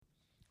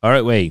All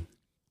right, wait.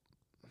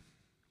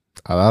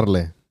 A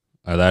darle.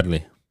 A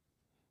darle.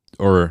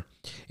 Or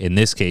in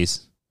this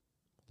case,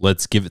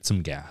 let's give it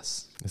some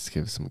gas. Let's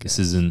give it some gas.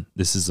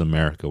 This is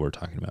America we're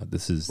talking about.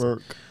 This is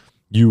Work.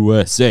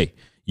 USA.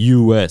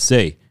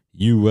 USA.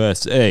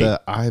 USA.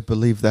 I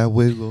believe that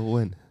we will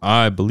win.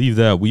 I believe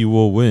that we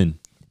will win.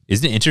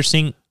 Isn't it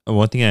interesting?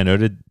 One thing I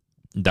noted,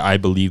 the I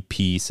believe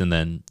piece, and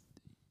then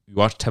you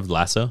watch Ted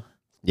Lasso?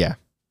 Yeah.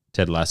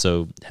 Ted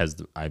Lasso has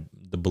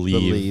the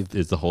believe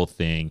is the whole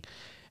thing.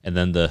 And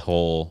then the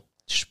whole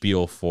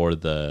spiel for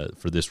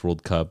this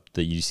World Cup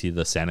that you see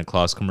the Santa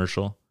Claus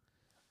commercial.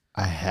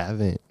 I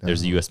haven't.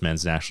 There's a U.S.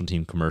 men's national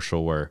team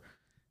commercial where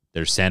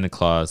there's Santa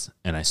Claus,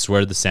 and I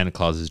swear the Santa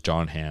Claus is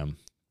John Hamm,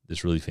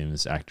 this really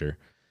famous actor.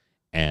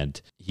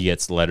 And he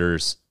gets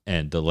letters,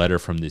 and the letter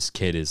from this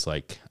kid is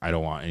like, I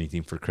don't want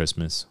anything for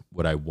Christmas.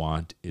 What I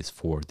want is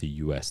for the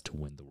U.S. to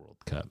win the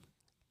World Cup.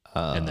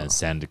 And then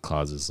Santa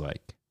Claus is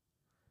like,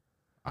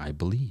 I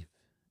believe.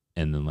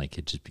 And then like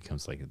it just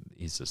becomes like,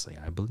 he's just like,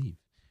 I believe.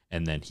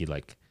 And then he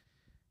like,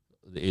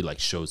 it like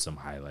shows some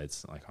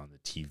highlights like on the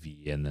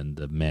TV, and then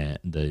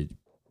the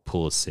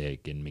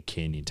Pulisic and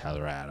McKinney and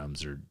Tyler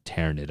Adams are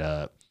tearing it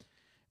up.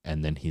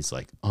 And then he's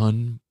like,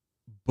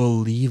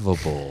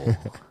 unbelievable.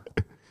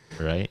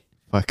 Right?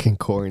 Fucking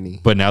corny.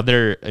 But now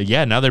they're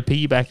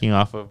piggybacking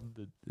off of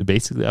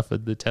basically off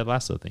of the Ted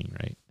Lasso thing,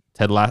 right?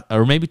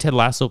 Or maybe Ted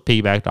Lasso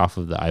piggybacked off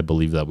of the I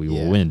believe that we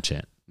will win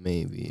chant.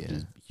 Maybe, yeah.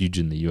 Huge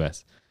in the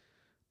US.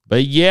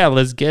 But yeah,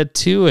 let's get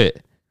to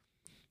it.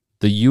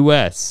 The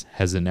US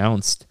has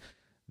announced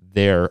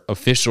their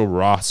official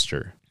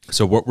roster.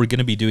 So what we're going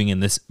to be doing in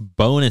this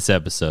bonus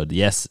episode,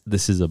 yes,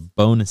 this is a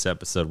bonus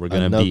episode. We're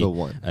going to be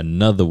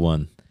another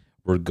one.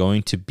 We're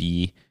going to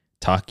be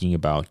talking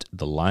about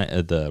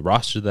the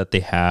roster that they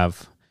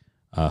have,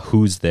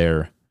 who's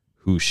there,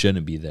 who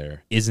shouldn't be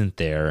there, isn't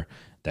there,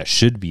 that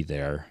should be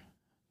there.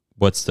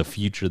 What's the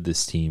future of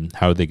this team?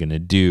 How are they going to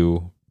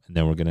do? And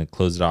then we're going to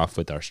close it off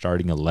with our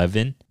starting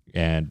 11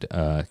 and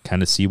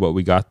kind of see what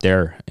we got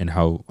there and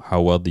how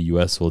well the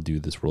U.S. will do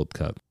this World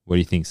Cup. What do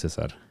you think,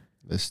 Cesar?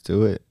 Let's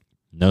do it.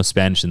 No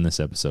Spanish in this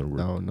episode.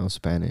 No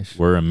Spanish.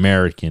 We're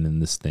American in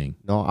this thing.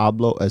 No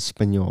hablo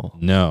español.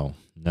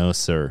 No,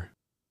 sir.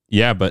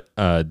 Yeah, but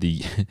I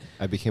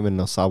became a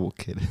No Sabo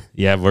kid.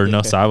 Yeah, we're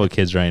No Sabo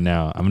kids right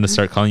now. I'm going to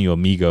start calling you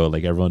amigo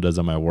like everyone does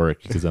on my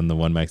work because I'm the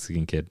one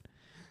Mexican kid.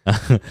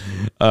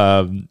 But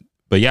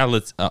yeah,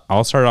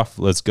 I'll start off.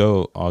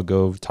 I'll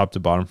go top to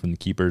bottom from the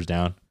keepers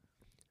down.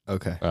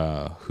 Okay.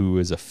 Who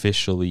is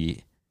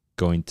officially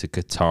going to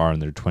Qatar on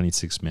their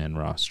 26-man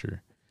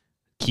roster.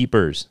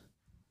 Keepers.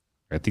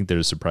 I think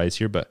there's a surprise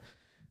here, but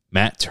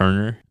Matt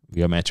Turner.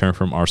 We got Matt Turner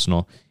from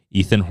Arsenal.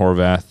 Ethan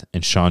Horvath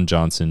and Sean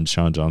Johnson.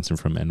 Sean Johnson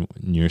from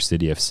New York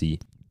City FC.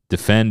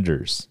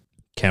 Defenders.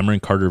 Cameron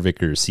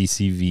Carter-Vickers,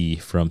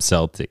 CCV from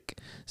Celtic.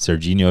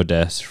 Serginho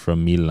Dest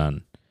from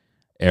Milan.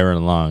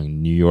 Aaron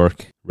Long, New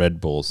York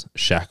Red Bulls.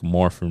 Shaq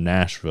Moore from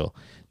Nashville.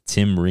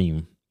 Tim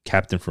Ream,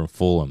 captain from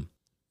Fulham.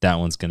 That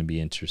one's going to be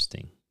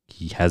interesting.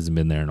 He hasn't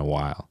been there in a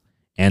while.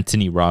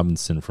 Anthony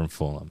Robinson from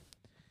Fulham.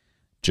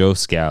 Joe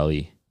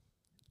Scally,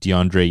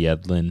 DeAndre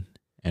Yedlin,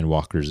 and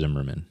Walker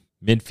Zimmerman.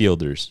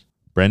 Midfielders,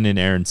 Brendan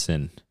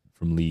Aronson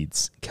from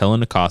Leeds.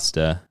 Kellen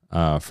Acosta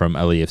from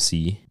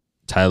LAFC.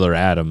 Tyler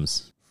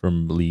Adams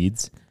from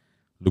Leeds.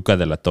 Luca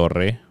de la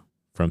Torre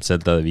from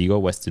Celta de Vigo.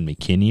 Weston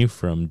McKennie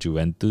from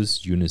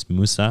Juventus. Yunus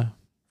Musa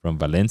from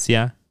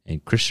Valencia.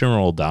 And Christian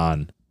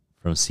Roldan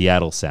from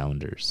Seattle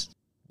Sounders.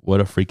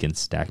 What a freaking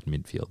stacked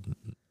midfield.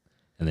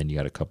 And then you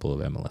got a couple of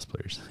MLS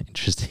players.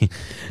 Interesting.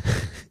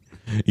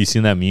 You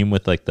seen that meme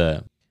with like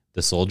the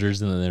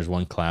soldiers and then there's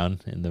one clown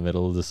in the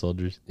middle of the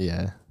soldiers?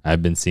 Yeah.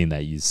 I've been seeing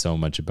that used so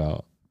much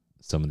about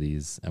some of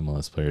these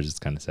MLS players. It's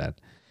kind of sad.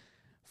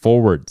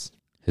 Forwards.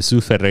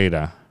 Jesus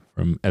Ferreira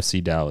from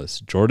FC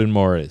Dallas. Jordan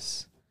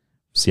Morris,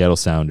 Seattle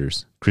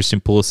Sounders.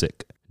 Christian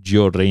Pulisic.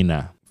 Gio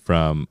Reyna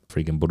from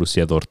freaking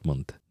Borussia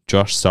Dortmund.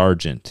 Josh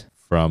Sargent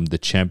from the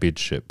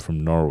Championship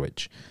from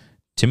Norwich.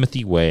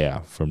 Timothy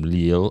Weah from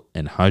Lille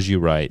and Haji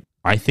Wright.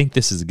 I think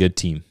this is a good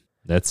team.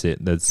 That's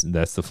it.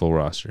 That's the full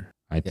roster.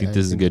 I think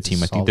this is a good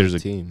team. I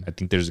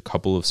think there's a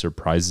couple of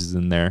surprises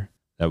in there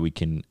that we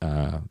can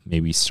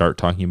maybe start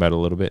talking about a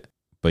little bit.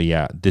 But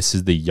yeah, this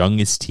is the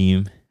youngest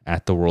team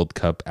at the World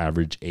Cup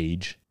average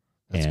age.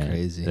 That's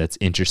crazy. That's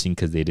interesting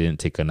because they didn't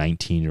take a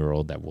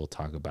 19-year-old that we'll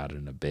talk about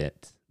in a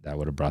bit. That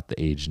would have brought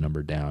the age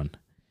number down.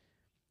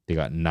 They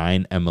got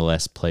 9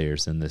 MLS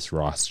players in this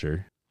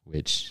roster,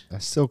 which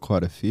that's still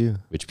quite a few.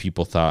 Which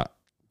people thought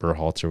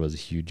Berhalter was a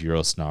huge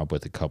Euro snob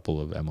with a couple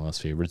of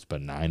MLS favorites,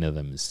 but 9 of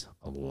them is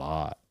a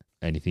lot.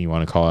 Anything you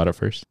want to call out at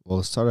first? Well,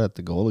 let's start at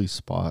the goalie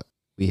spot.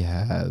 We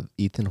have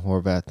Ethan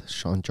Horvath,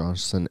 Sean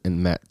Johnson,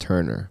 and Matt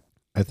Turner.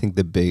 I think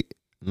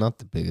not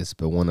the biggest,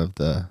 but one of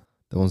the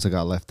ones that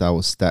got left out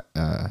was Zach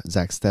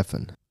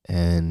Steffen.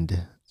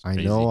 And I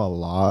know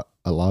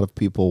a lot of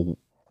people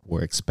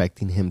were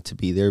expecting him to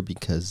be there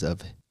because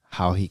of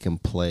how he can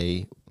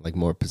play like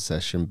more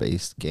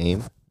possession-based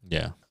game.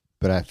 Yeah.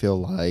 But I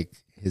feel like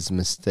his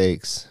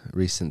mistakes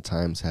recent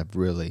times have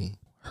really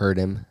hurt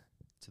him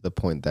to to the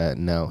point that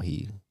now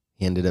he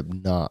ended up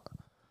not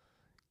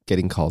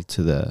getting called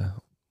to the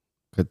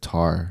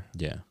Qatar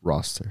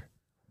roster.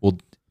 Well,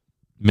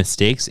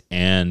 mistakes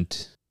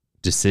and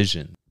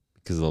decision,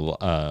 because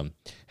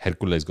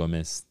Hercules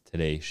Gomez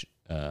today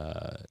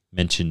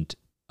mentioned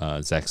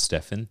Zach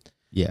Steffen.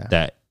 Yeah.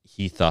 That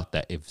he thought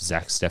that if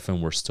Zach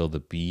Steffen were still the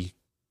B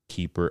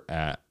keeper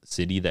at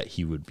City, that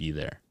he would be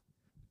there.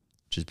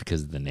 Just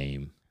because of the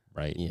name,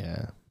 right?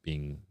 Yeah.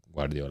 Being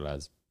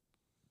Guardiola's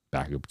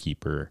backup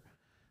keeper,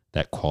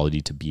 that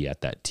quality to be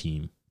at that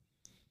team.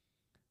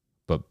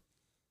 But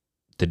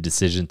the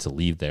decision to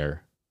leave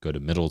there, go to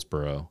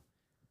Middlesbrough,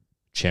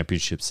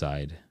 championship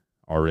side,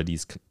 already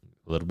is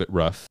a little bit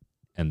rough.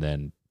 And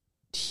then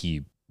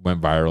he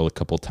went viral a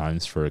couple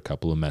times for a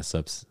couple of mess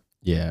ups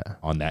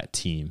on that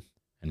team.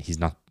 And it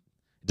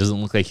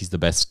doesn't look like he's the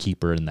best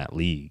keeper in that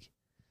league.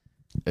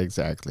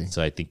 Exactly.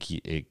 So I think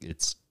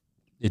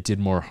it did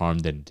more harm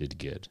than it did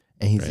good.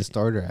 And he's a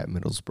starter at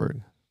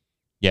Middlesbrough.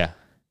 Yeah.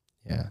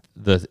 Yeah.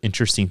 The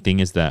interesting thing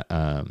is that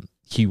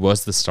he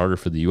was the starter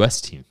for the U.S.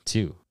 team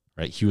too,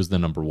 right? He was the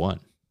number one,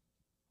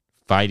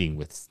 fighting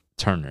with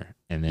Turner.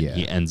 And then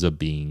he ends up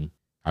being,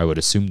 I would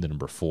assume, the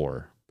number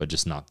 4, but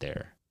just not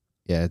there.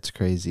 Yeah, it's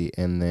crazy.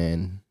 And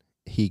then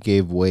he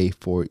gave way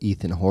for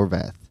Ethan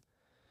Horvath.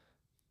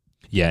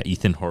 Yeah,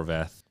 Ethan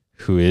Horvath,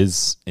 who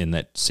is in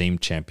that same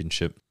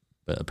championship,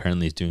 but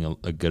apparently is doing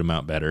a good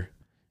amount better.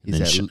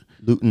 He's at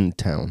Luton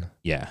Town.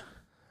 Yeah.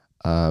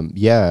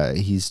 Yeah,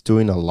 he's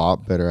doing a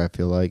lot better, I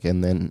feel like.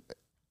 And then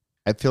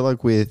I feel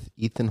like with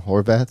Ethan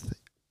Horvath,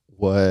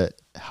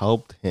 what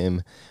helped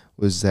him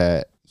was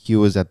that he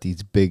was at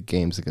these big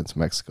games against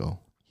Mexico.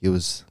 He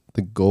was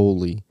the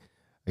goalie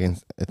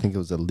against, I think it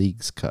was a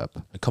Leagues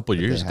Cup. A couple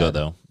of years ago,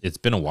 though. It's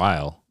been a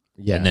while.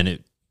 Yeah. And then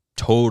it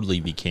totally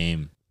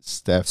became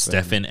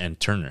Steffen and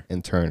Turner.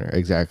 And Turner,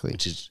 exactly.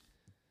 Which is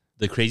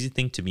the crazy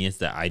thing to me is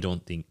that I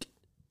don't think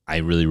I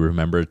really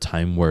remember a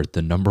time where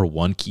the number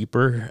 1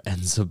 keeper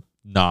ends up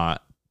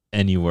not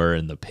anywhere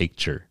in the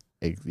picture.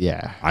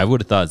 Yeah. I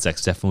would have thought Zach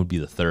Steffen would be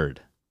the 3rd,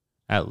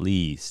 at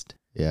least.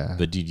 Yeah.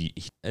 But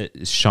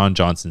Sean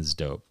Johnson's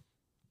dope.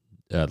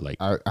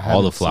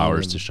 All the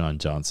flowers to Sean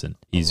Johnson.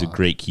 He's a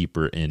great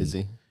keeper in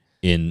the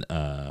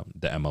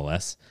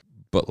MLS.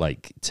 But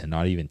to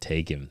not even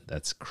take him,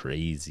 that's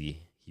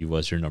crazy. He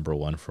was your number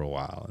 1 for a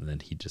while, and then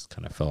he just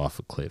kind of fell off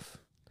a cliff.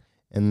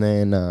 And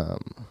then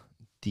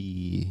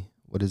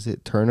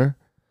Turner?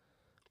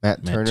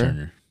 Matt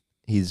Turner.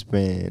 He's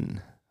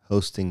been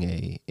hosting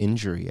a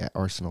injury at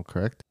Arsenal,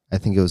 correct? I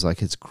think it was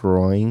his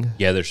groin.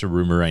 Yeah, there's a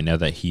rumor right now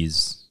that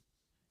he's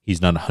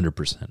not 100%.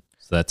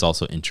 So that's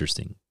also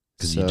interesting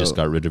because you just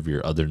got rid of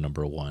your other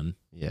number 1.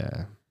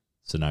 Yeah.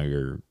 So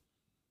now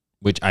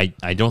which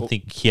I don't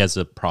think he has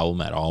a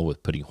problem at all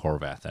with putting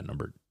Horvath at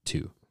number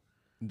 2.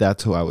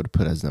 That's who I would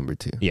put as number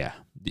 2. Yeah.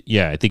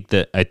 Yeah, I think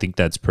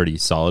that's pretty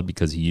solid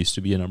because he used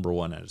to be a number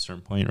 1 at a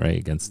certain point, right,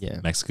 against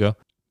Mexico.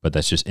 But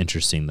that's just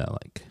interesting that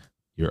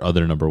your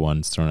other number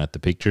 1's thrown at the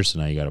picture, so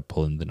now you got to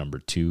pull in the number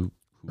 2,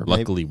 who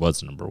luckily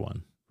was number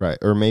 1. Right,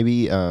 or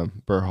maybe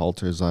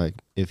Berhalter's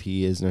if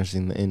he is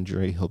nursing the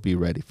injury, he'll be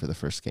ready for the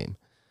first game.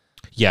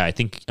 Yeah, I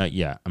think.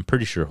 I'm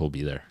pretty sure he'll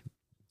be there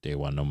day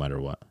 1, no matter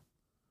what.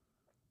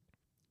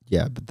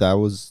 Yeah, but that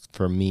was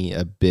for me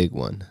a big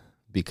one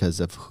because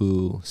of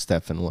who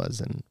Steffen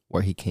was and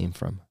where he came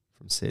from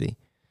City.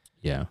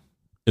 Yeah.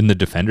 In the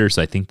defenders,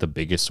 I think the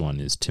biggest one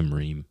is Tim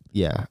Ream.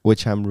 Yeah,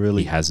 which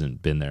he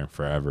hasn't been there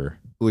forever.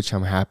 Which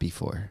I'm happy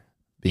for.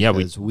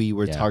 Because we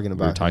were talking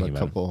about him a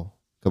couple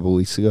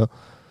weeks ago.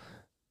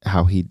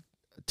 How he,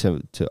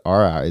 to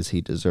our eyes, he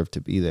deserved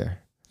to be there.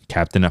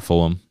 Captain at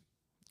Fulham.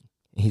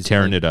 He's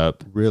tearing it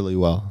up really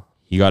well.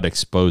 He got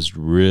exposed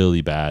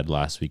really bad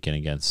last weekend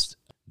against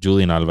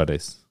Julian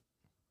Alvarez.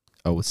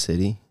 Oh, with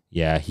City?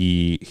 Yeah,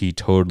 he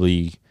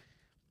totally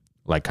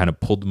kind of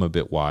pulled them a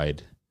bit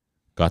wide,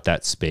 got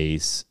that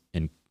space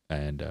and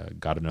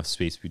got enough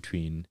space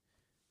between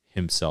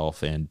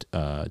himself and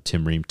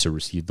Tim Ream to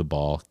receive the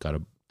ball. Got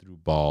a through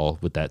ball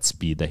with that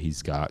speed that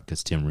he's got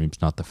because Tim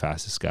Ream's not the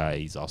fastest guy.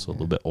 He's also a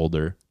little bit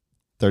older.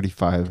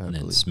 35, and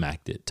then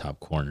smacked it top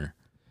corner.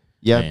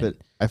 Yeah, but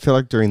I feel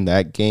like during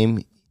that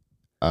game,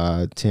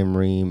 Tim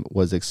Ream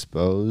was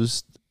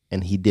exposed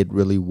and he did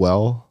really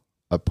well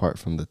apart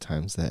from the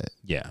times that...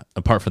 Yeah,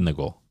 apart from the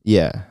goal.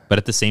 Yeah. But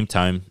at the same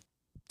time,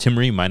 Tim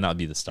Ream might not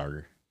be the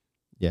starter.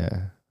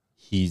 Yeah.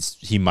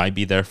 He might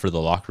be there for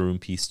the locker room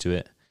piece to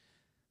it.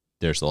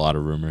 There's a lot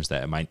of rumors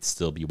that it might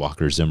still be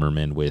Walker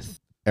Zimmerman with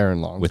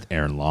Aaron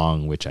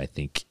Long. Which I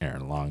think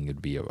Aaron Long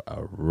would be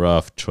a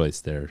rough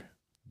choice there.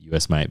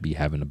 U.S. might be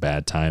having a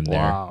bad time there.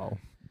 Wow.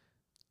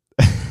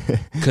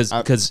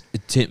 Because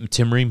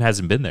Tim Ream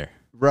hasn't been there.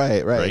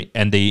 Right.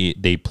 And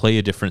they play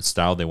a different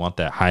style. They want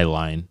that high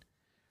line,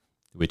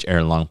 which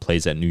Aaron Long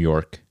plays at New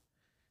York.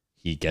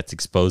 He gets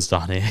exposed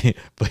on it,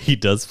 but he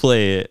does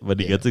play it, but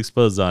he gets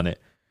exposed on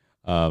it.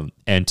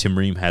 And Tim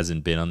Ream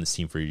hasn't been on this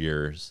team for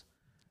years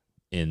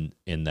in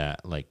that,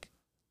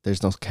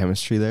 there's no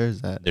chemistry there,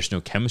 is that? There's no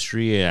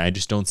chemistry, and I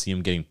just don't see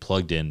him getting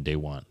plugged in day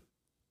one.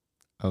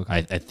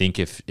 Okay. I think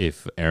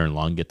if Aaron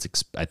Long gets,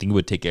 I think it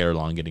would take Aaron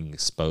Long getting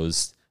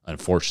exposed,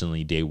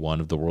 unfortunately, day one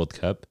of the World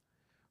Cup,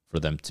 for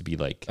them to be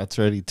like. That's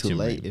already too Tim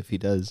late Ream. if he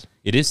does.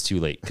 It is too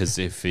late because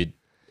if it,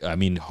 I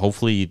mean,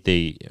 hopefully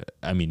they,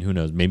 I mean, who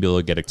knows? Maybe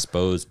they'll get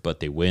exposed, but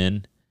they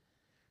win.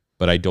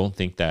 But I don't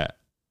think that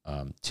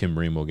Tim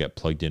Ream will get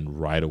plugged in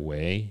right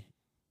away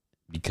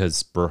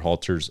because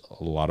Berhalter's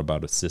a lot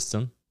about a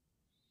system.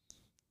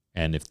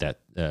 And if that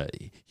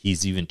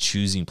he's even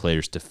choosing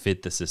players to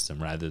fit the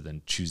system rather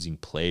than choosing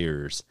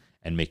players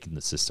and making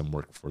the system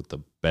work for the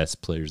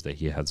best players that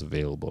he has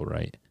available,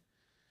 right?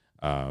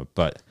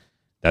 But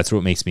that's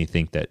what makes me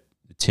think that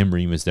Tim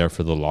Ream is there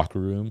for the locker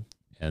room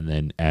and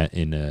then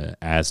in a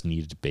as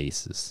needed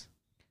basis.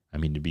 I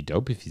mean, it'd be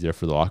dope if he's there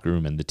for the locker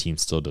room and the team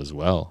still does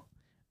well,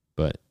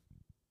 but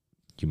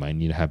you might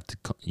have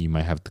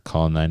to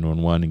call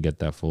 911 and get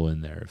that full in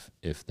there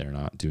if they're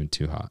not doing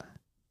too hot.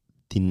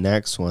 The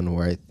next one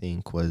where I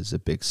think was a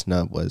big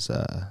snub was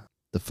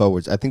the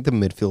forwards. I think the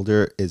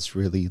midfielder is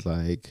really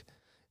like,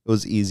 it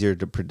was easier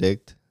to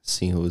predict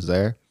seeing who was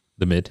there.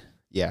 The mid?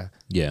 Yeah.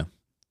 Yeah.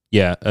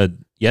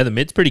 The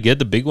mid's pretty good.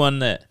 The big one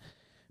that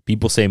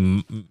people say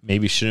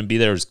maybe shouldn't be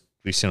there is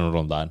Cristiano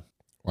Ronaldo.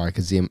 Why?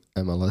 Because the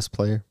MLS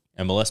player?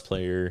 MLS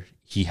player.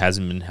 He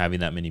hasn't been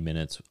having that many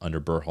minutes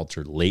under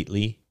Berhalter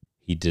lately.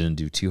 He didn't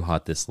do too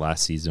hot this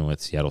last season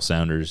with Seattle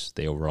Sounders.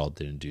 They overall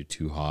didn't do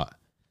too hot.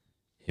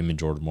 Him and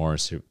Jordan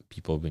Morris,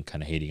 people have been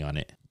kind of hating on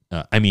it.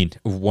 I mean,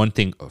 one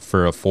thing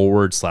for a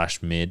forward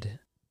 / mid,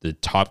 the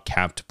top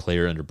capped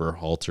player under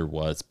Berhalter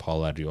was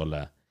Paul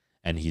Arriola,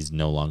 and he's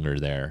no longer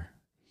there.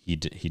 He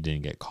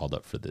didn't get called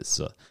up for this.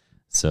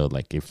 So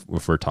like if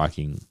we're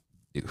talking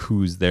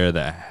who's there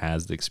that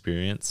has the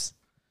experience,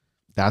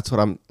 that's what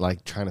I'm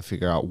like trying to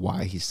figure out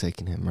why he's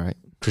taking him, right?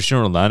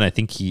 Cristiano Ronaldo, I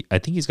think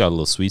he's got a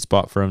little sweet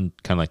spot for him,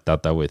 kind of like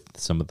that with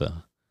some of the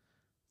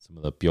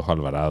Piojo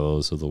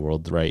Alvarados of the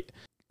world, right?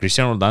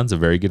 Cristiano Ronaldo's a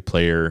very good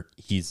player.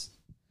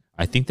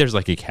 I think there's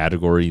like a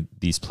category,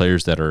 these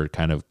players that are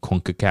kind of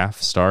CONCACAF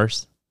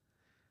stars.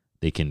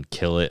 They can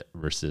kill it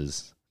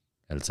versus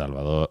El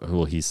Salvador.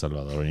 Well, he's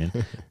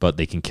Salvadorian, but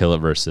they can kill it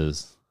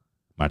versus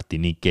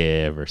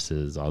Martinique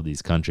versus all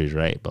these countries,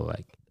 right? But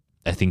like,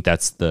 I think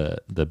that's the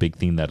big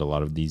thing that a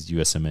lot of these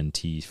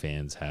USMNT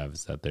fans have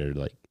is that they're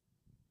like,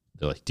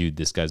 dude,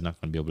 this guy's not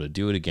going to be able to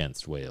do it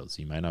against Wales.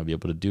 He might not be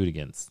able to do it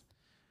against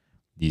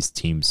these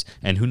teams.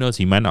 And who knows,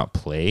 he might not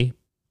play,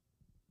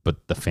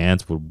 but the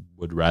fans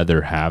would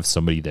rather have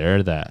somebody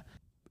there that,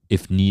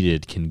 if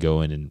needed, can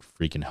go in and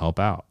freaking help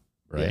out,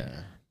 right?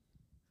 Yeah.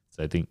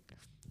 So I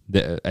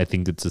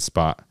think it's a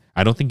spot.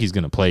 I don't think he's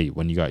going to play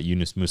when you got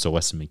Yunus Musa,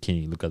 Weston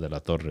McKennie, Luca de la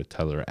Torre,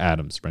 Tyler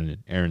Adams,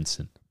 Brendan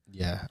Aronson.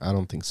 Yeah, I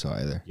don't think so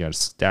either. You got a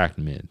stacked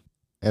mid.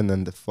 And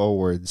then the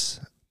forwards,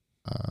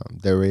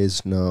 there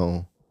is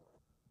no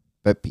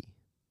Pepi.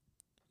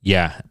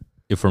 Yeah,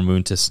 if we're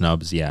moving to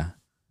snubs, yeah.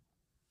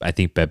 I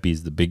think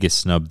Pepi's the biggest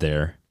snub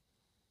there.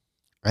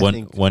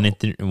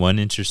 One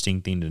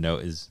interesting thing to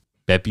note is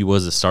Pepi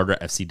was a starter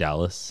at FC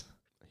Dallas.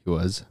 He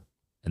was.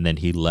 And then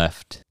he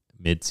left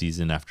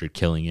mid-season after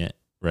killing it,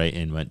 right,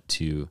 and went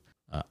to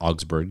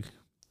Augsburg.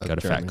 Got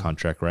a fat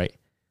contract, right?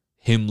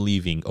 Him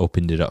leaving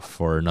opened it up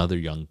for another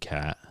young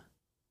cat,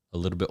 a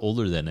little bit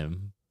older than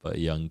him, but a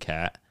young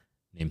cat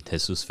named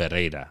Jesus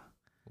Ferreira.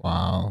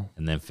 Wow.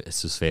 And then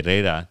Jesus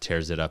Ferreira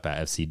tears it up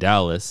at FC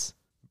Dallas,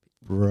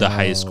 Bro. the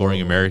highest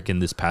scoring American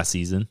this past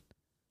season,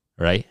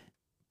 right?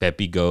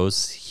 Pepi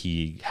goes.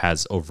 He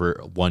has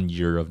over 1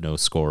 year of no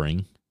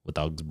scoring with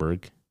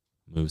Augsburg.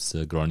 Moves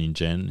to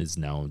Groningen, is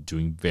now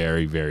doing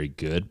very, very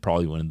good.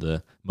 Probably one of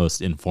the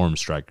most informed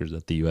strikers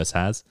that the U.S.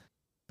 has.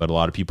 But a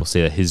lot of people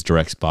say that his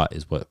direct spot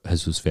is what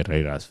Jesus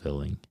Ferreira is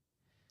filling.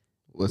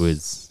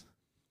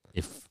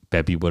 If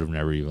Pepi would have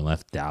never even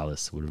left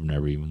Dallas, would have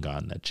never even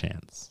gotten that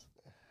chance.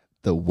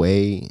 The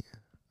way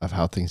of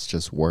how things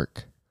just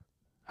work.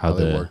 How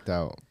they worked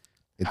out.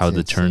 How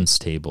the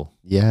turntable.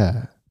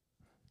 Yeah.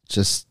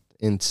 Just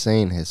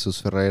insane.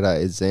 Jesus Ferreira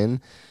is in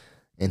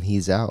and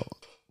he's out.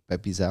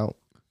 Pepi's out.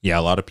 Yeah,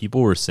 a lot of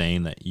people were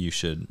saying that you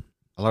should.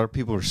 A lot of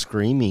people were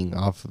screaming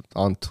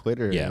on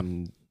Twitter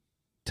and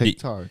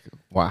TikTok.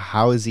 Wow,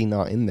 how is he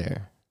not in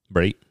there?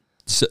 Right.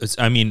 So,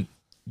 I mean,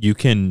 you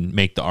can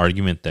make the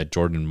argument that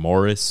Jordan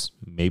Morris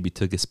maybe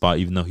took his spot,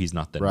 even though he's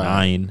not the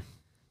 9,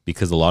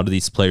 because a lot of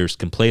these players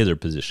can play their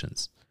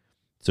positions.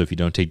 So if you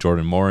don't take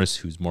Jordan Morris,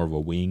 who's more of a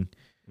wing,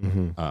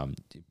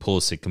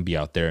 Pulisic can be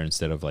out there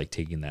instead of like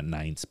taking that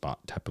 9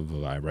 spot type of a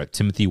vibe, right?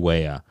 Timothy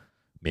Weah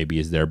maybe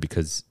is there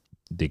because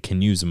they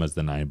can use him as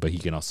the 9, but he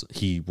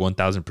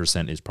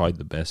 1000% is probably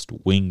the best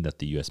wing that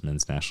the U.S.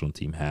 men's national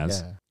team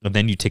has. Yeah. And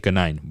then you take a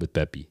 9 with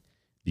Pepi,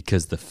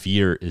 because the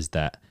fear is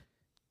that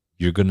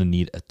you're going to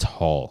need a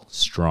tall,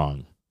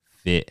 strong,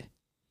 fit,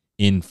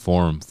 in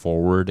form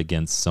forward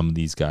against some of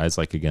these guys,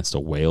 like against a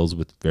Wales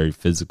with very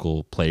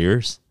physical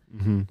players.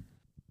 Mm-hmm.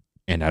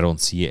 And I don't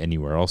see it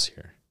anywhere else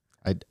here.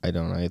 I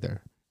don't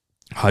either.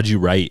 Haji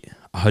Wright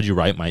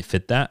might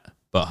fit that,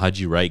 but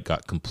Haji Wright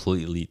got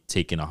completely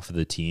taken off of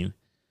the team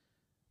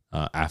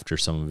after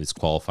some of his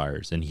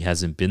qualifiers, and he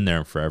hasn't been there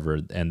in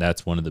forever. And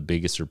that's one of the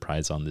biggest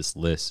surprise on this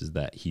list is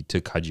that he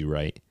took Haji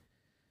Wright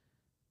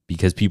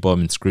because people have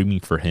been screaming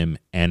for him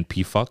and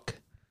Pifuk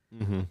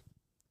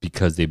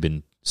because they've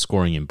been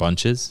scoring in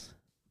bunches.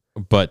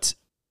 But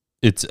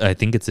I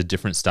think it's a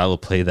different style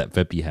of play that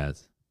Pepi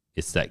has.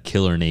 It's that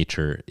killer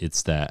nature.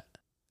 It's that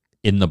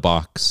in the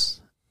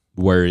box.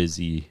 Where is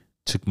he?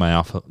 Took my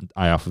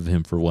eye off of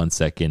him for 1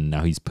 second.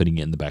 Now he's putting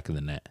it in the back of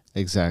the net.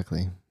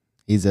 Exactly.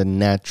 He's a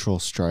natural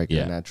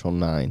striker, natural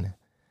 9.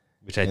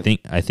 Which I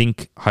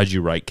think Haji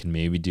Wright can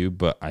maybe do,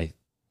 but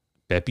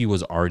Pepi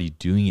was already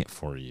doing it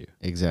for you.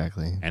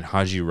 Exactly. And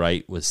Haji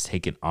Wright was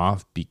taken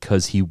off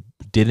because he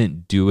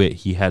didn't do it.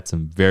 He had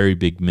some very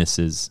big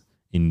misses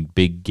in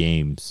big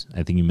games.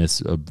 I think he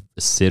missed a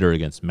sitter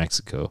against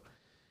Mexico.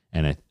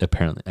 And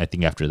I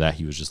think after that,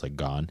 he was just like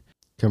gone.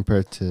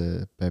 Compared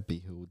to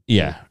Pepi, who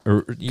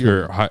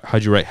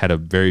Haji Wright had a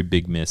very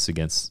big miss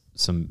against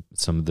some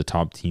of the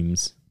top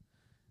teams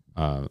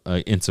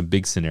in some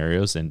big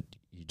scenarios, and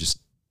he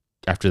just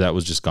after that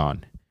was just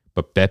gone.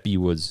 But Pepi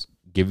was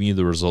giving you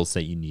the results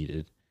that you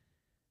needed.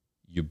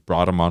 You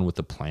brought him on with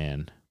a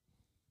plan.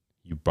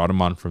 You brought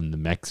him on from the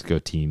Mexico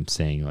team,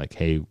 saying like,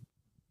 "Hey,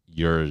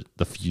 you're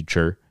the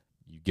future."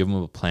 You give him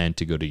a plan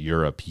to go to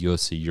Europe. He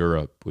goes to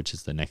Europe, which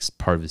is the next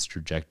part of his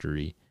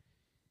trajectory.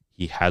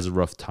 He has a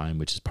rough time,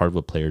 which is part of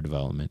a player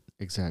development.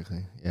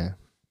 Exactly, yeah.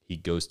 He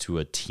goes to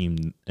a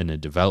team in a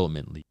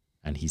development league,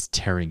 and he's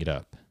tearing it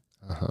up.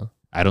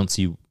 I don't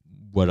see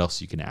what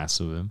else you can ask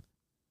of him.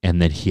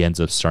 And then he ends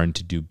up starting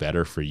to do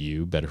better for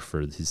you, better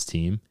for his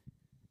team.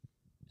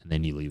 And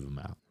then you leave him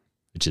out,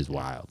 which is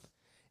wild.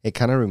 It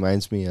kind of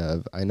reminds me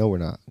of, I know we're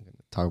not going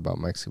to talk about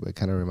Mexico, but it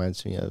kind of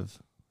reminds me of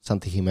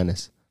Santi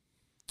Jimenez.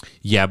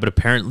 Yeah, but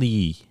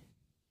apparently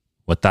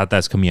what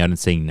Tata's coming out and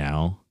saying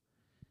now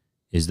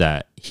is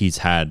that he's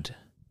had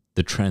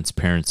the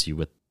transparency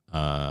with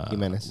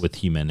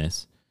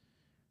Jimenez,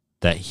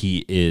 that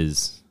he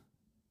is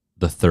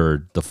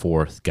the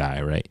fourth guy,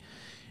 right?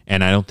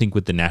 And I don't think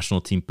with the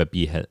national team,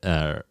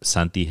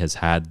 Santi has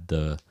had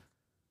the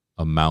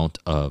amount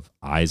of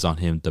eyes on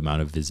him, the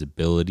amount of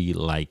visibility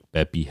like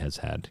Pepi has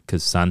had.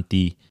 Because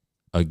Santi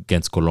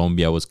against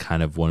Colombia was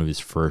kind of one of his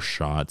first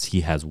shots.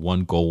 He has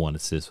 1 goal, 1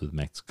 assist with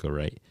Mexico,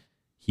 right?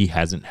 He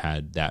hasn't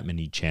had that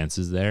many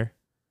chances there.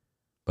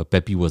 But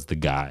Pepi was the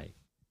guy.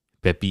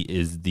 Pepi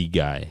is the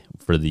guy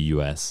for the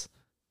U.S.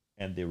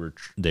 And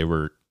they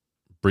were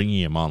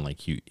bringing him on like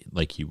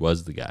he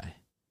was the guy,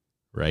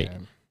 right?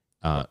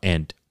 Yeah.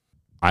 And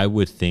I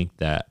would think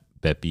that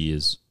Pepi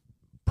is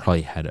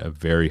probably had a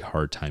very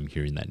hard time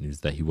hearing that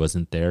news that he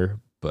wasn't there.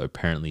 But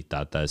apparently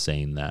Tata is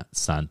saying that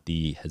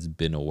Santi has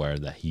been aware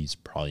that he's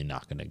probably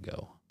not going to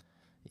go.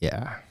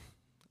 Yeah,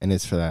 and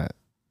it's for that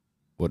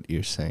what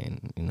you're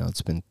saying.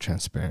 It's been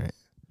transparent.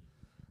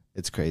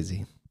 It's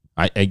crazy.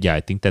 I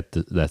think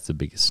that's the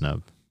biggest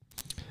snub.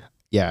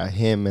 Yeah,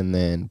 him and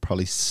then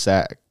probably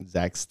Zach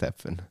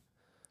Steffen.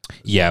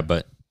 Yeah,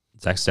 but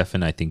Zach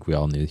Steffen, I think we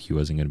all knew he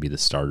wasn't going to be the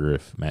starter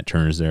if Matt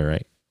Turner's there,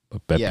 right?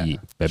 But Pepi,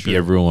 sure.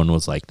 Everyone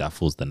was like, that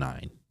fool's the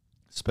 9.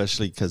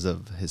 Especially because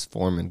of his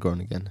form in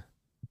Groningen.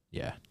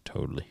 Yeah,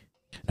 totally.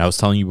 And I was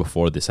telling you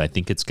before this, I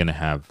think it's going to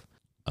have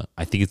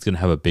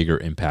a bigger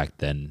impact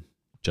than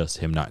just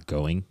him not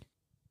going.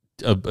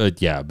 A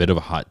bit of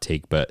a hot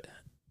take, but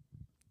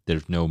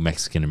there's no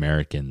Mexican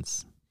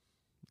Americans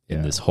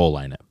in this whole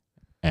lineup.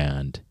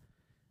 And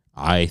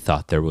I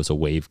thought there was a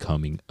wave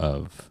coming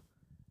of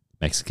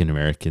Mexican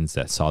Americans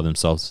that saw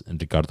themselves in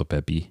Ricardo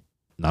Pepi.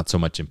 Not so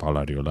much in Paul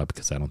Arriola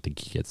because I don't think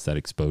he gets that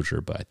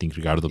exposure, but I think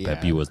Ricardo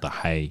Pepi was the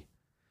high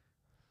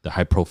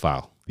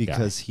profile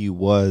because he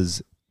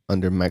was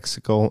under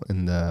Mexico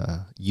in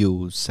the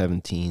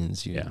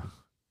U17s,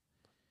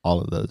 all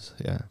of those,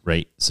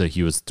 right. So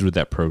he was through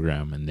that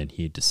program, and then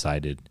he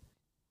decided,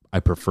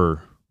 I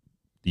prefer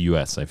the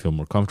U.S. I feel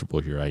more comfortable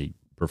here. I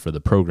prefer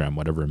the program,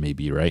 whatever it may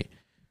be, right?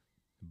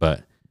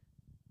 But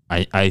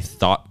I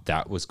thought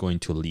that was going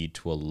to lead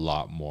to a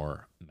lot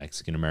more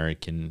Mexican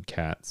American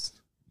cats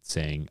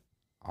saying,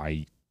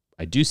 I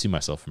do see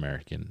myself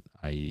American.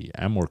 I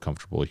am more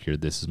comfortable here.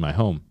 This is my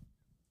home.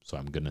 So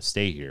I'm going to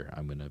stay here.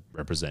 I'm going to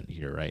represent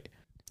here, right?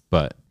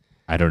 But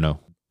I don't know.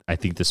 I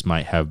think this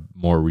might have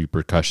more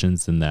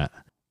repercussions than that.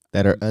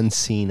 That are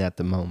unseen at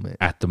the moment.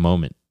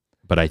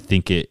 But I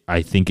think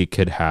it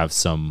could have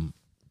some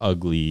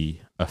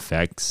ugly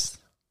effects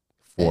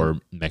for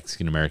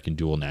Mexican American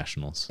dual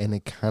nationals. And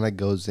it kind of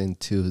goes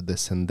into the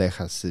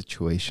Sendejas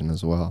situation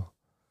as well.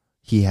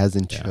 He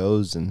hasn't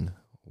chosen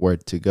where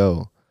to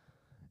go.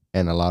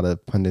 And a lot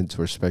of pundits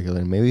were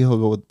speculating maybe he'll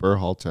go with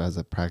Berhalter as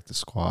a practice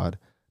squad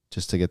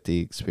just to get the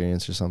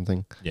experience or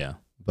something. Yeah.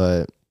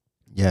 But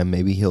yeah,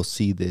 maybe he'll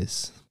see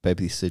this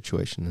Pepi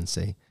situation and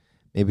say,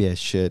 maybe I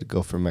should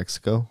go for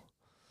Mexico.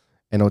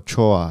 And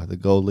Ochoa, the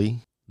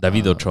goalie.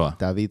 David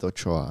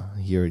Ochoa.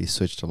 He already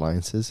switched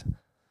alliances.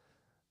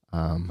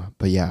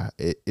 But yeah,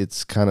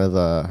 it's kind of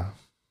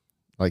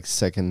like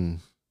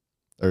second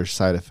or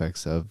side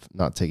effects of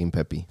not taking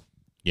Pepi.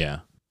 Yeah,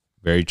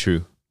 very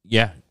true.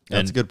 Yeah.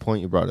 That's a good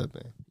point you brought up,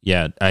 man.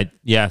 Yeah,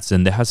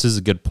 Zendejas is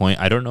a good point.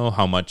 I don't know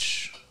how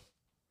much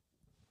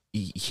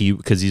he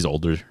because he's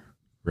older,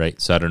 right?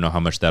 So I don't know how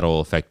much that'll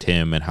affect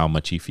him and how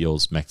much he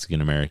feels Mexican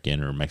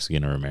American or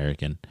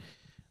American,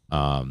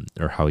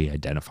 or how he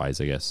identifies.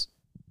 I guess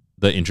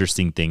the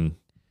interesting thing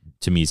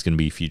to me is going to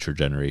be future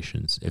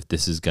generations. If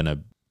this is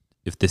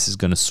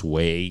gonna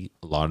sway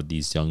a lot of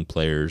these young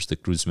players, the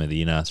Cruz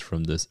Medinas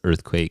from the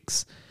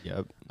Earthquakes,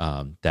 Yep.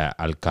 that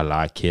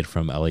Alcala kid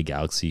from LA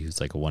Galaxy,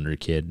 who's like a wonder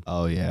kid.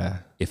 Oh yeah.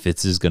 If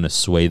it's is going to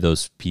sway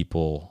those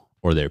people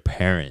or their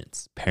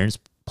parents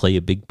play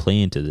a big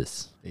play into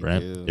this, They right?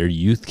 do. They're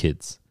youth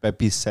kids.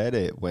 Pepi said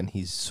it when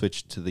he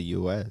switched to the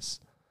U.S.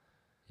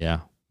 Yeah,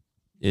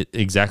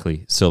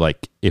 exactly. So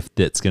like, if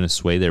that's going to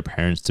sway their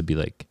parents to be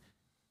like,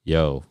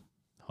 "Yo,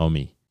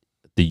 homie,"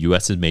 the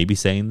U.S. is maybe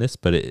saying this,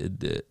 but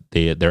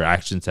their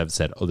actions have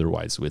said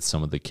otherwise with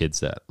some of the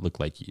kids that look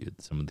like you,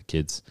 some of the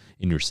kids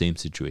in your same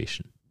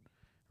situation,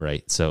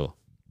 right? So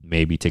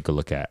maybe take a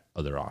look at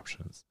other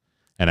options.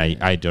 And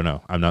I don't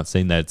know. I'm not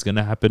saying that it's going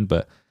to happen,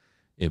 but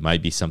it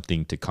might be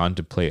something to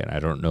contemplate. And I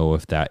don't know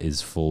if that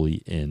is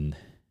fully in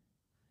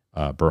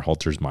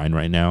Berhalter's mind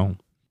right now.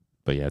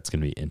 But yeah, it's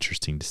going to be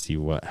interesting to see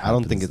what happens. I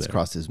don't think it's there.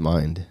 crossed his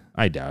mind.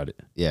 I doubt it.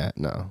 Yeah,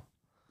 no.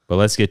 But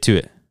let's get to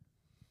it.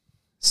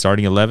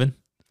 Starting 11.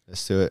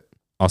 Let's do it.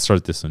 I'll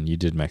start this one. You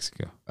did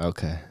Mexico.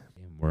 Okay.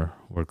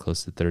 We're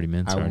close to 30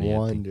 minutes I already.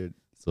 wondered.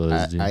 So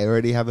I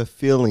already have a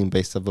feeling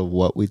based off of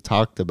what we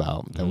talked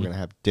about that Mhm. we're going to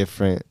have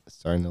different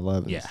starting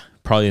 11s. Yeah,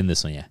 probably in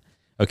this one, yeah.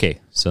 Okay,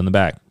 so in the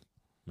back,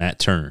 Matt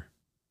Turner,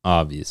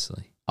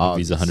 obviously. If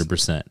he's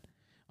 100%.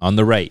 On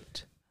the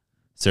right,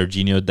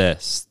 Serginho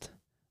Dest.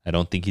 I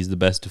don't think he's the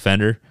best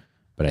defender,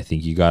 but I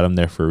think you got him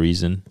there for a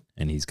reason,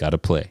 and he's got to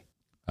play.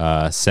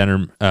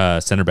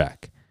 Center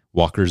back,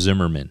 Walker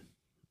Zimmerman.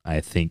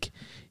 I think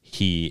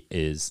he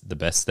is the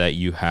best that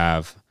you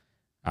have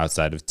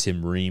outside of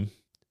Tim Ream.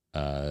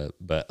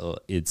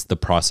 But it's the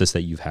process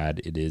that you've had.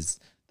 It is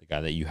the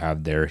guy that you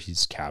have there.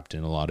 He's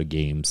captain a lot of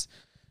games.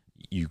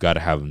 You got to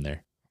have him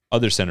there.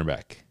 Other center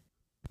back,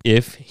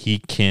 if he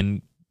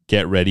can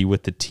get ready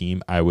with the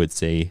team, I would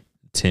say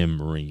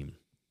Tim Ream.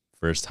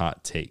 First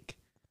hot take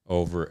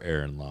over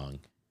Aaron Long.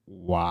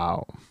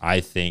 Wow. I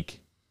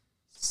think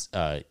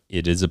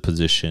it is a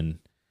position,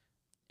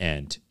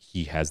 and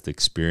he has the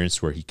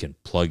experience where he can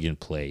plug and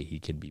play. He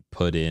can be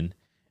put in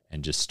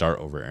and just start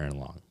over Aaron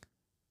Long.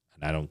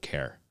 And I don't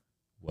care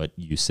what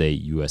you say,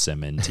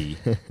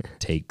 USMNT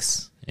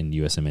takes and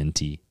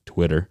USMNT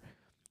Twitter.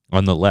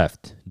 On the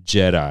left,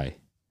 Jedi,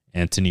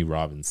 Anthony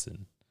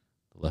Robinson,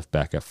 the left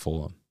back at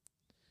Fulham.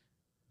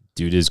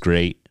 Dude is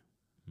great.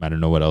 I don't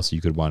know what else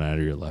you could want out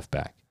of your left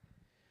back.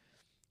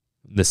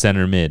 The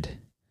center mid,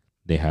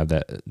 they have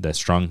that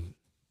strong.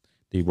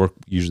 They work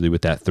usually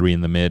with that three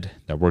in the mid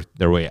that work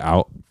their way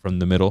out from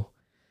the middle.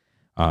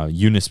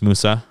 Yunus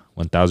Musa,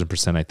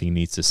 1,000%, I think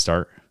needs to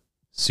start.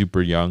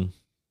 Super young,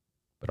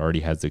 but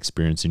already has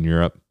experience in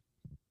Europe.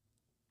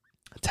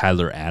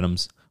 Tyler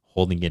Adams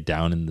holding it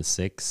down in the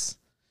 6.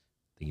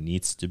 I think he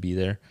needs to be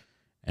there.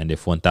 And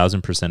if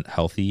 1,000%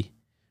 healthy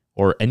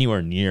or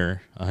anywhere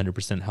near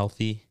 100%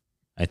 healthy,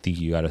 I think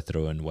you got to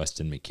throw in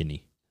Weston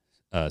McKennie.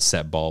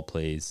 Set ball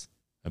plays,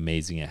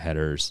 amazing at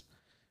headers.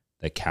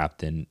 The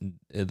captain,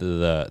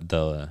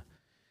 the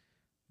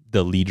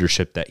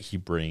leadership that he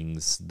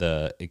brings,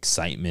 the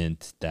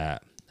excitement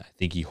that I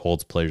think he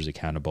holds players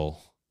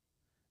accountable.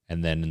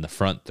 And then in the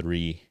front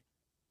three,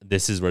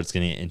 this is where it's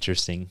going to get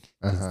interesting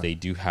because they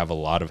do have a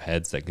lot of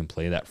heads that can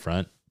play that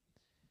front.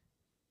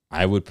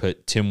 I would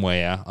put Tim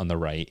Weah on the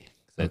right.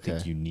 I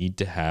think you need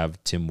to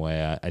have Tim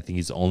Weah. I think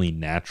he's the only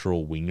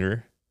natural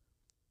winger,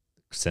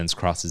 sends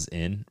crosses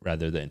in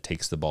rather than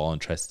takes the ball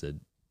and tries to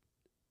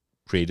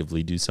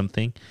creatively do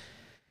something.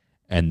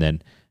 And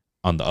then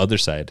on the other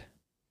side,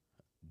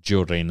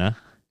 Gio Reyna.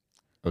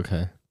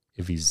 Okay.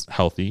 If he's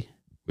healthy,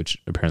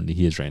 which apparently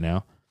he is right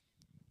now.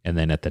 And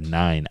then at the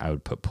 9, I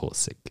would put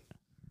Pulisic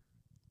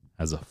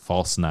as a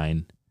false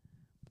 9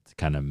 to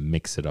kind of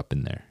mix it up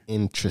in there.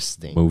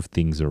 Interesting. Move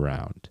things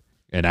around.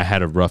 And I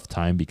had a rough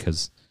time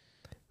because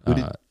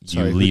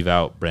you leave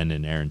out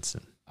Brendan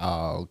Aronson.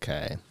 Oh,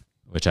 okay.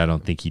 Which I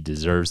don't think he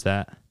deserves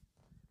that.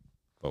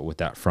 But with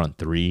that front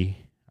 3,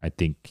 I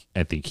think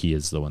he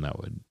is the one that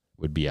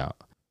would be out.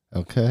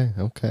 Okay.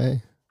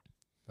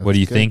 What do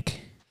you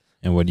think?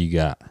 And what do you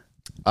got?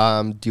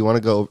 Do you want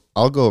to go?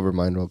 I'll go over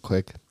mine real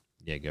quick.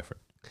 Yeah, go for it.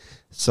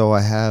 So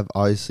I have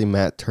obviously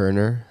Matt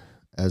Turner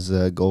as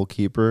a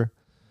goalkeeper.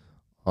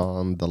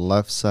 On the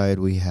left side,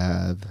 we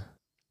have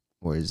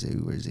where is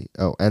he?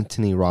 Oh,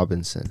 Anthony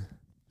Robinson.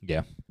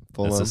 Yeah,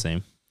 Fulham. that's the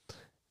same.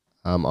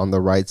 On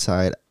the right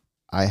side,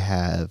 I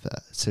have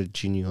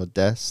Serginho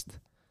Dest.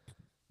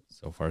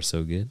 So far,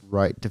 so good.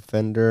 Right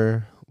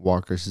defender,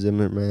 Walker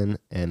Zimmerman,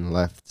 and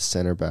left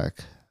center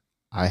back,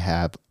 I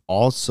have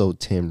also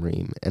Tim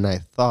Ream. And I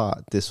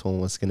thought this one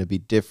was going to be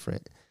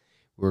different.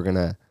 We're going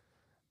to,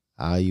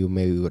 you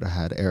maybe would have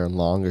had Aaron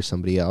Long or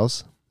somebody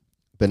else.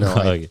 But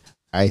no,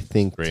 I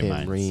think Great Tim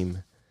minds.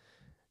 Ream,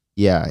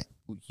 yeah,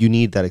 you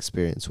need that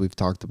experience. We've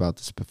talked about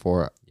this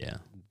before. Yeah.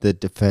 the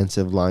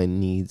defensive line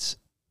needs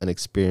an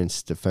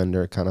experienced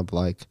defender, kind of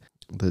like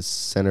the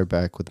center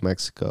back with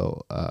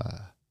Mexico,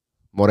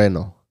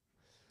 Moreno.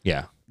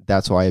 Yeah.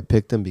 That's why I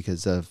picked him,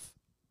 because of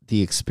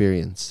the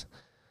experience.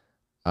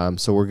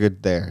 So we're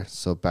good there.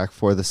 So back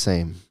four the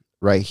same.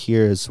 Right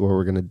here is where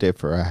we're going to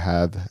differ. I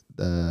have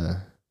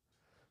the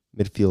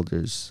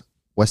midfielders,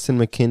 Weston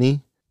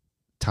McKennie,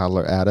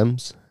 Tyler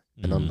Adams,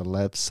 and on the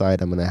left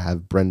side, I'm going to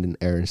have Brendan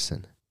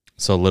Aronson.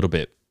 So a little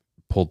bit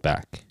pulled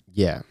back.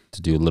 Yeah.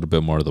 To do a little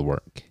bit more of the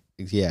work.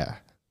 Yeah.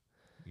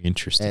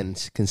 Interesting.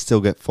 And can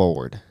still get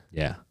forward.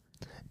 Yeah.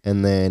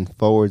 And then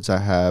forwards, I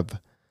have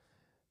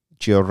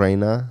Gio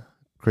Reyna,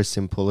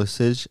 Christian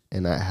Pulisic,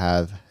 and I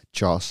have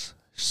Josh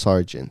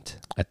Sargent.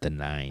 At the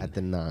 9. At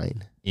the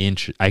 9.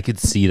 I could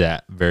see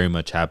that very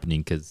much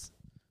happening because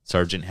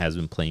Sargent has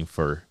been playing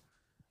for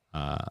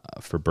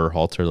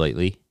Berhalter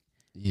lately.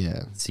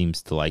 Yeah.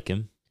 Seems to like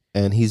him.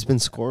 And he's been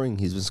scoring.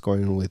 He's been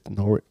scoring with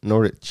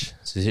Norwich.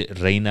 So is it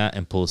Reina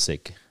and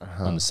Pulisic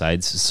on the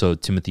sides? So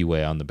Timothy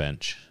Weah on the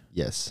bench.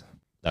 Yes.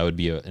 That would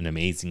be an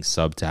amazing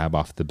sub to have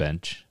off the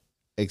bench.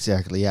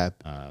 Exactly, yeah.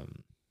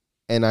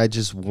 And I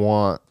just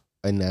want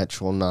a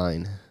natural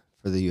 9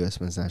 for the U.S.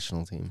 men's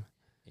national team.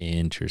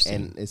 Interesting.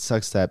 And it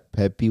sucks that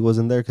Pepi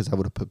wasn't there, because I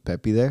would have put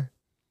Pepi there.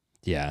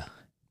 Yeah.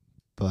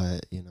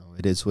 But,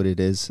 it is what it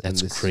is.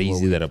 That's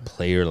crazy that a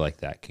player like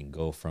that can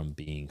go from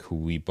being who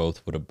we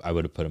both I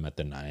would have put him at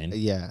the 9.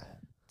 Yeah.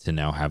 To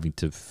now having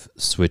to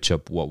switch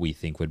up what we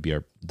think would be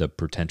the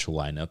potential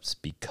lineups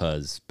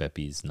because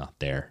Pepi's not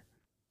there.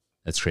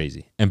 That's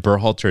crazy. And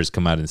Berhalter has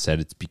come out and said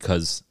it's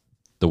because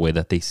the way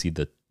that they see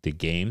the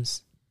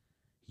games,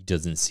 he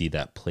doesn't see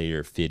that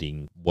player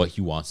fitting what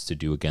he wants to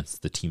do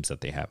against the teams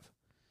that they have.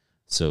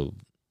 So,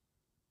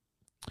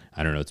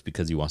 I don't know. It's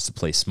because he wants to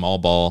play small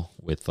ball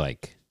with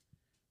like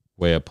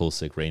Weah,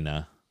 Pulisic,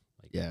 Reina.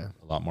 A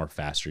lot more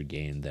faster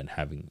game than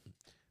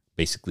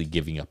basically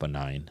giving up a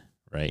 9,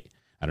 right?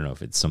 I don't know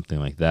if it's something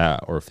like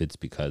that or if it's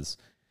because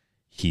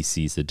he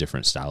sees a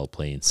different style of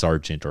play in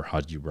Sargent or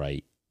Haji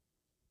Wright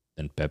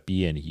than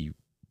Pepi, and he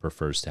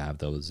prefers to have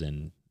those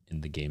in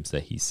the games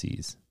that he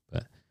sees.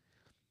 But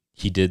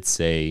he did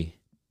say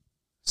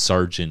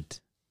Sargent,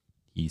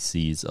 he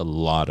sees a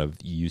lot of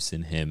use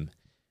in him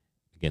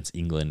against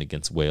England,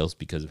 against Wales,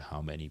 because of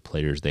how many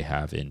players they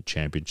have in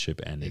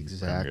Championship and in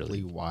Premier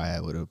League. Why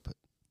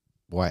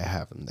I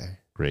have him there.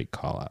 Great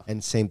call out.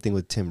 And same thing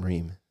with Tim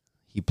Ream.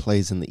 He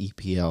plays in the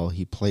EPL.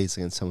 He plays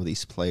against some of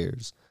these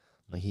players.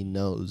 Like, he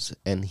knows,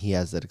 and he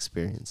has that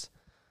experience.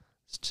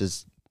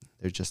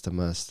 They're just a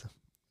must.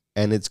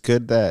 And it's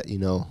good that,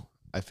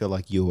 I feel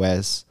like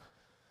U.S.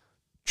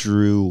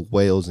 drew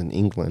Wales and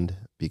England,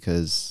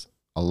 because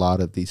a lot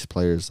of these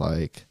players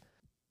like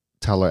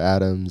Tyler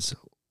Adams,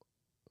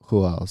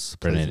 who else?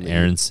 Brendan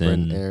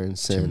Aronson,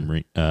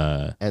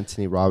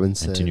 Anthony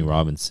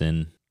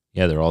Robinson.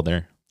 Yeah, they're all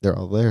there. They're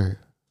all there.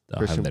 They'll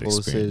Christian have that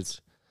experience. Pulisic.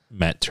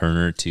 Matt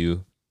Turner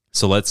too.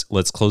 So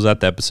let's close out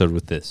the episode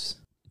with this.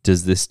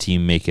 Does this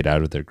team make it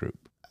out of their group?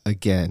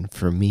 Again,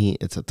 for me,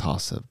 it's a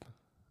toss-up.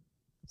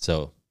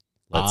 So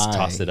let's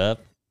toss it up.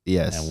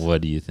 Yes. And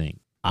what do you think?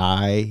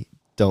 I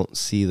don't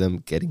see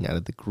them getting out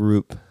of the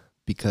group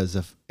because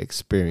of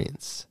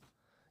experience.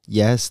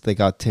 Yes, they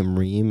got Tim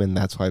Ream, and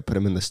that's why I put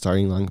him in the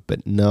starting line.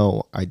 But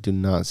no, I do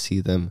not see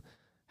them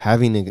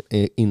having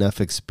enough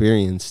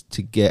experience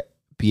to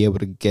be able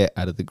to get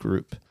out of the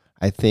group.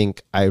 I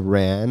think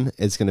Iran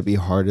is going to be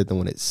harder than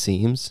what it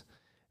seems,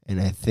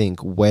 and I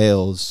think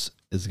Wales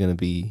is going to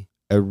be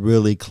a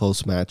really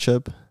close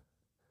matchup.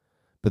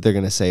 But they're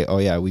going to say, "Oh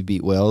yeah, we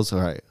beat Wales.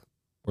 All right,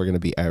 we're going to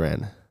beat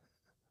Iran,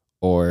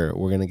 or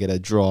we're going to get a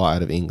draw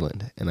out of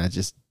England." And I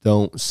just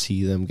don't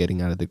see them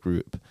getting out of the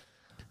group.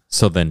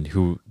 So then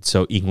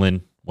so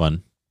England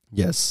won.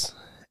 Yes.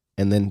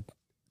 And then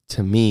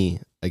to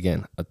me,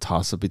 again, a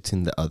toss-up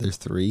between the other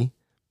 3,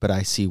 but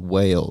I see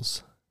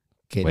Wales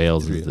getting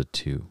Wales through. is the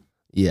 2.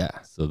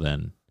 Yeah. So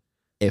then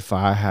if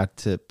I had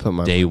to put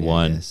my day money,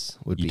 one,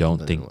 would you be don't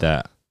England think and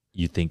that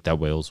you think that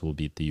Wales will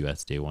beat the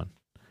US day 1?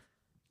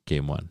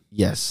 Game 1.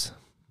 Yes.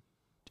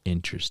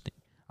 Interesting.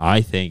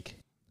 I think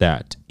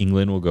that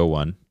England will go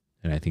 1,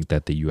 and I think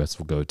that the US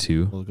will go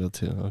 2. We'll go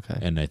 2. Okay.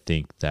 And I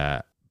think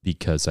that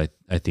because I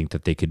think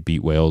that they could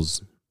beat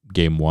Wales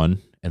game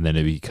 1, and then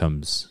it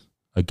becomes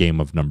a game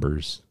of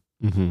numbers.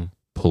 Mm-hmm.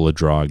 Pull a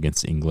draw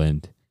against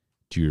England,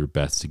 do your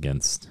best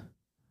against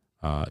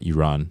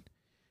Iran.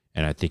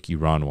 And I think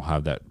Iran will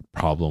have that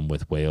problem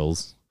with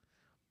Wales.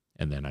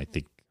 And then I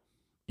think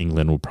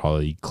England will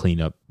probably clean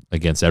up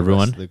against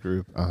everyone. The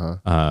group.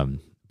 Uh-huh.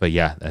 But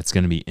yeah, that's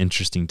going to be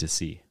interesting to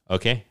see.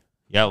 Okay.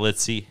 Yeah,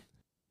 let's see.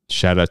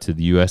 Shout out to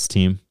the U.S.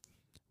 team.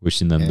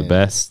 Wishing them the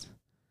best.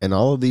 And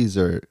all of these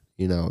are,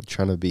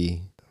 trying to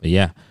be. But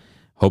yeah.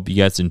 Hope you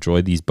guys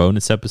enjoyed these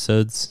bonus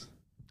episodes.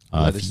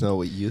 Let us know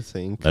what you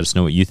think. Let us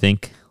know what you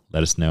think.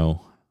 Let us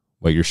know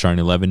what your starting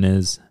 11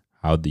 is,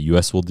 how the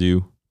U.S. will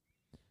do.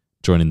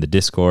 Join in the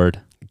Discord.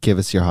 Give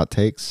us your hot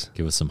takes.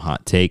 Give us some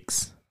hot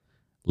takes.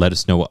 Let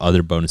us know what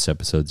other bonus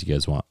episodes you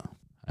guys want.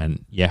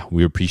 And yeah,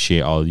 we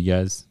appreciate all of you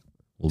guys.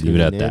 We'll leave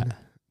it at that.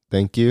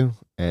 Thank you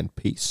and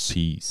peace.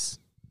 Peace.